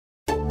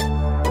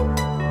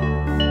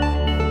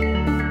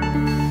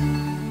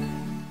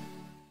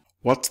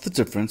What's the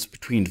difference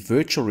between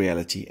virtual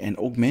reality and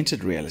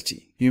augmented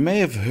reality? You may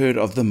have heard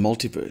of the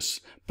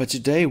multiverse, but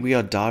today we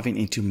are diving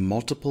into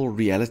multiple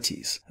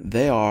realities.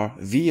 They are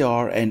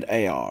VR and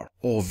AR,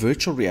 or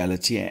virtual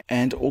reality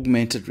and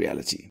augmented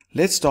reality.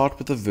 Let's start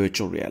with the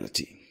virtual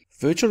reality.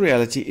 Virtual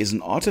reality is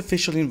an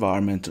artificial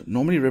environment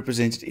normally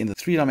represented in the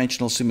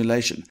three-dimensional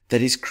simulation that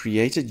is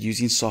created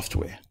using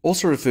software.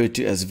 Also referred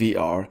to as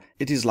VR,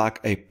 it is like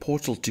a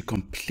portal to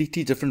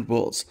completely different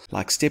worlds,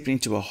 like stepping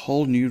into a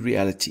whole new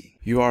reality.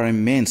 You are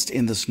immersed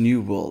in this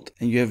new world,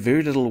 and you have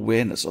very little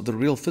awareness of the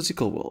real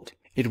physical world.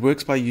 It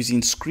works by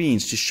using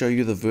screens to show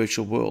you the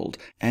virtual world,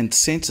 and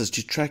sensors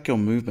to track your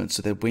movement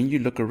so that when you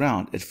look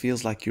around, it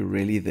feels like you're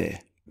really there.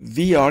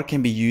 VR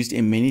can be used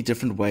in many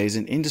different ways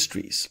in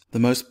industries. The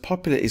most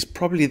popular is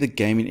probably the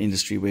gaming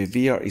industry, where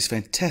VR is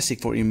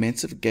fantastic for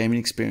immersive gaming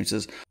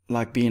experiences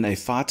like being a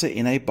fighter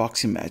in a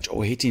boxing match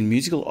or hitting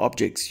musical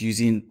objects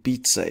using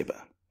Beat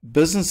Saber.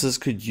 Businesses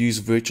could use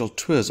virtual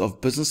tours of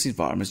business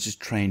environments to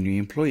train new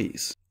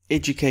employees.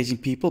 Educating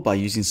people by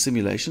using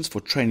simulations for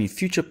training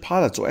future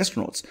pilots or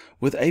astronauts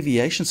with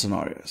aviation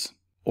scenarios.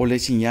 Or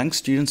letting young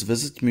students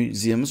visit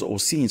museums or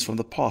scenes from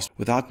the past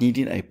without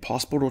needing a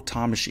passport or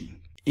time machine.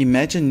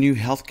 Imagine new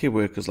healthcare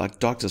workers like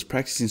doctors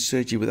practicing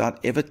surgery without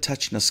ever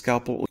touching a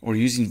scalpel or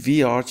using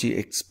VR to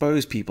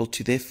expose people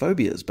to their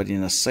phobias, but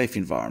in a safe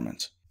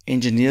environment.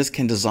 Engineers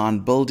can design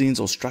buildings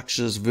or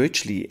structures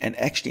virtually and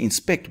actually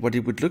inspect what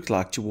it would look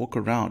like to walk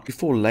around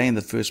before laying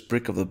the first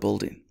brick of the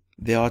building.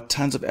 There are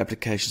tons of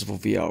applications for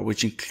VR,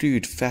 which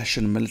include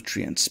fashion,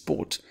 military, and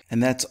sport,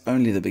 and that's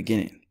only the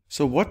beginning.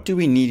 So what do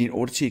we need in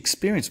order to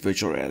experience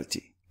virtual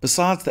reality?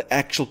 Besides the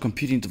actual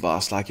computing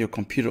device like your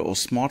computer or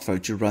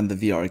smartphone to run the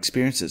VR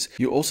experiences,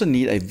 you also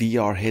need a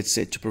VR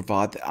headset to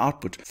provide the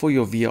output for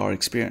your VR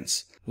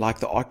experience, like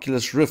the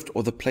Oculus Rift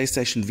or the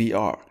PlayStation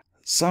VR.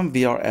 Some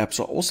VR apps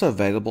are also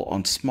available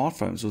on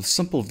smartphones with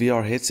simple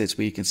VR headsets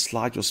where you can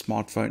slide your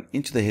smartphone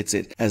into the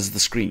headset as the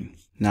screen.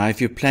 Now,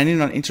 if you're planning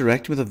on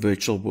interacting with a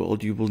virtual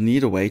world, you will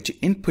need a way to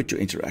input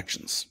your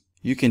interactions.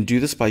 You can do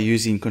this by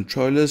using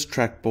controllers,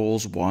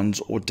 trackballs,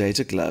 wands, or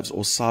data gloves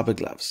or cyber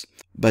gloves.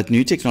 But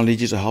new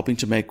technologies are helping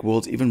to make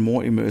worlds even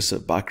more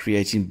immersive by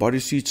creating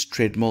bodysuits,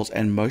 treadmills,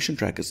 and motion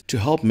trackers to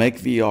help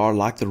make VR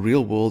like the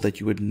real world that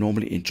you would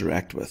normally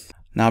interact with.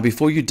 Now,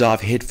 before you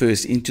dive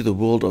headfirst into the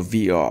world of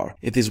VR,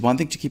 if there's one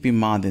thing to keep in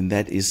mind, then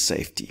that is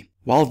safety.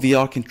 While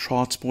VR can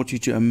transport you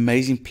to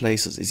amazing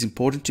places, it's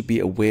important to be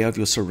aware of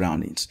your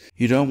surroundings.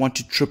 You don't want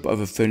to trip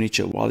over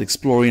furniture while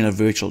exploring a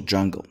virtual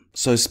jungle.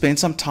 So spend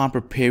some time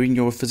preparing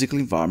your physical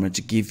environment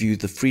to give you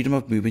the freedom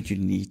of movement you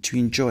need to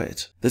enjoy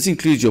it. This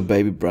includes your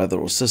baby brother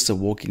or sister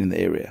walking in the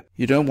area.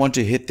 You don't want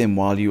to hit them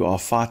while you are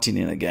fighting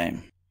in a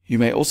game. You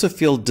may also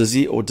feel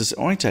dizzy or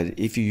disorientated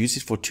if you use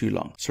it for too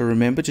long, so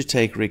remember to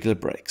take regular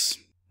breaks.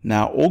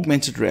 Now,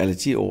 augmented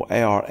reality or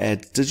AR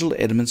adds digital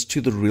elements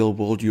to the real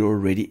world you're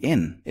already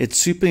in. It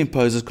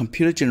superimposes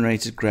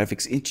computer-generated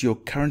graphics into your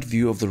current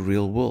view of the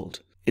real world.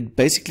 It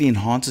basically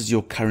enhances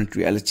your current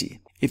reality.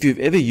 If you've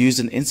ever used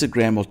an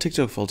Instagram or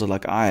TikTok filter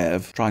like I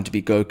have, trying to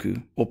be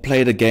Goku, or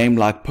played a game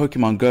like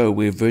Pokemon Go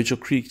where virtual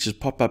creatures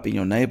pop up in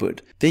your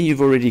neighborhood, then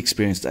you've already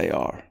experienced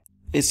AR.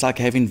 It's like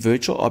having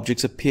virtual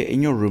objects appear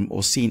in your room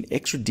or seeing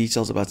extra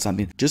details about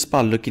something just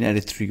by looking at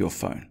it through your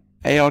phone.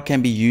 AR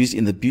can be used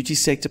in the beauty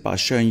sector by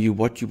showing you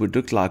what you would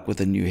look like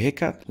with a new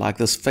haircut, like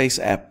this Face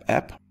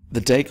app.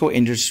 The decor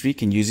industry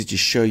can use it to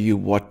show you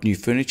what new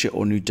furniture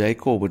or new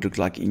decor would look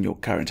like in your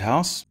current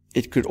house.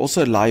 It could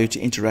also allow you to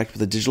interact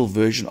with a digital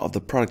version of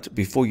the product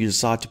before you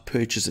decide to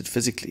purchase it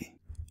physically.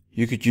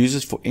 You could use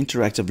it for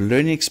interactive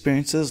learning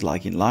experiences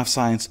like in life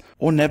science,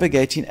 or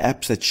navigating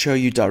apps that show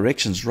you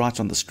directions right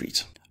on the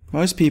street.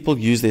 Most people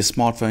use their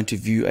smartphone to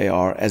view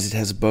AR as it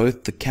has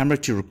both the camera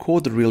to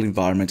record the real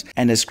environment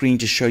and a screen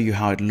to show you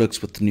how it looks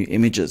with the new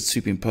images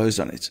superimposed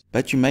on it.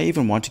 But you may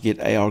even want to get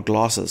AR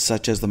glasses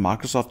such as the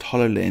Microsoft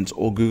HoloLens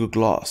or Google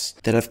Glass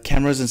that have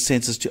cameras and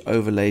sensors to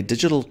overlay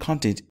digital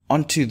content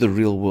onto the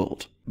real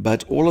world.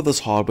 But all of this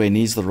hardware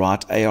needs the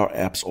right AR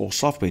apps or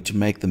software to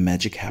make the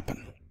magic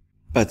happen.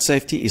 But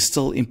safety is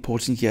still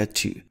important here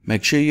too.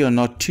 Make sure you are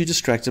not too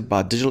distracted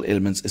by digital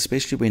elements,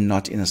 especially when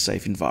not in a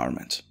safe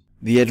environment.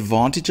 The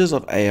advantages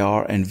of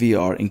AR and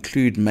VR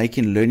include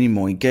making learning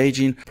more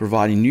engaging,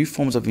 providing new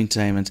forms of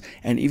entertainment,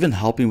 and even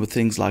helping with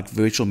things like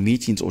virtual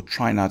meetings or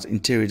trying out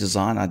interior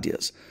design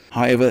ideas.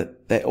 However,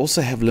 they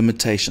also have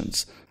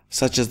limitations,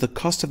 such as the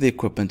cost of the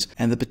equipment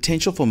and the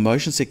potential for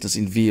motion sickness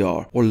in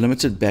VR or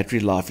limited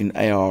battery life in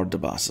AR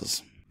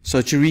devices.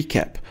 So to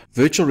recap,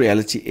 virtual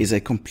reality is a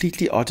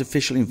completely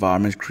artificial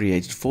environment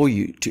created for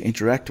you to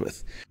interact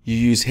with. You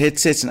use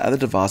headsets and other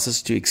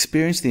devices to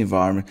experience the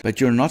environment,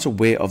 but you're not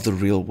aware of the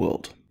real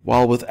world.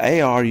 While with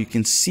AR you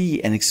can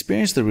see and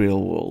experience the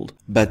real world,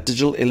 but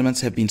digital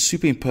elements have been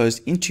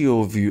superimposed into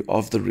your view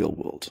of the real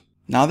world.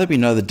 Now that we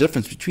know the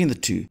difference between the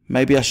two,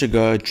 maybe I should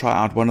go and try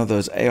out one of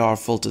those AR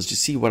filters to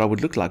see what I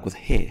would look like with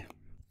hair.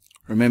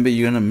 Remember,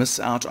 you're going to miss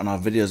out on our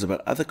videos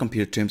about other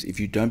computer terms if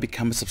you don't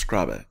become a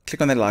subscriber.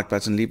 Click on that like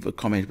button, leave a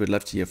comment. We'd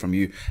love to hear from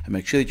you, and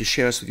make sure that you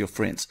share us with your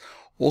friends.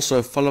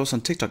 Also, follow us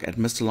on TikTok at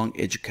Mr. Long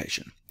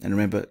Education. And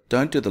remember,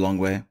 don't do it the long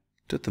way,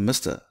 do it the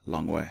Mr.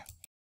 Long way.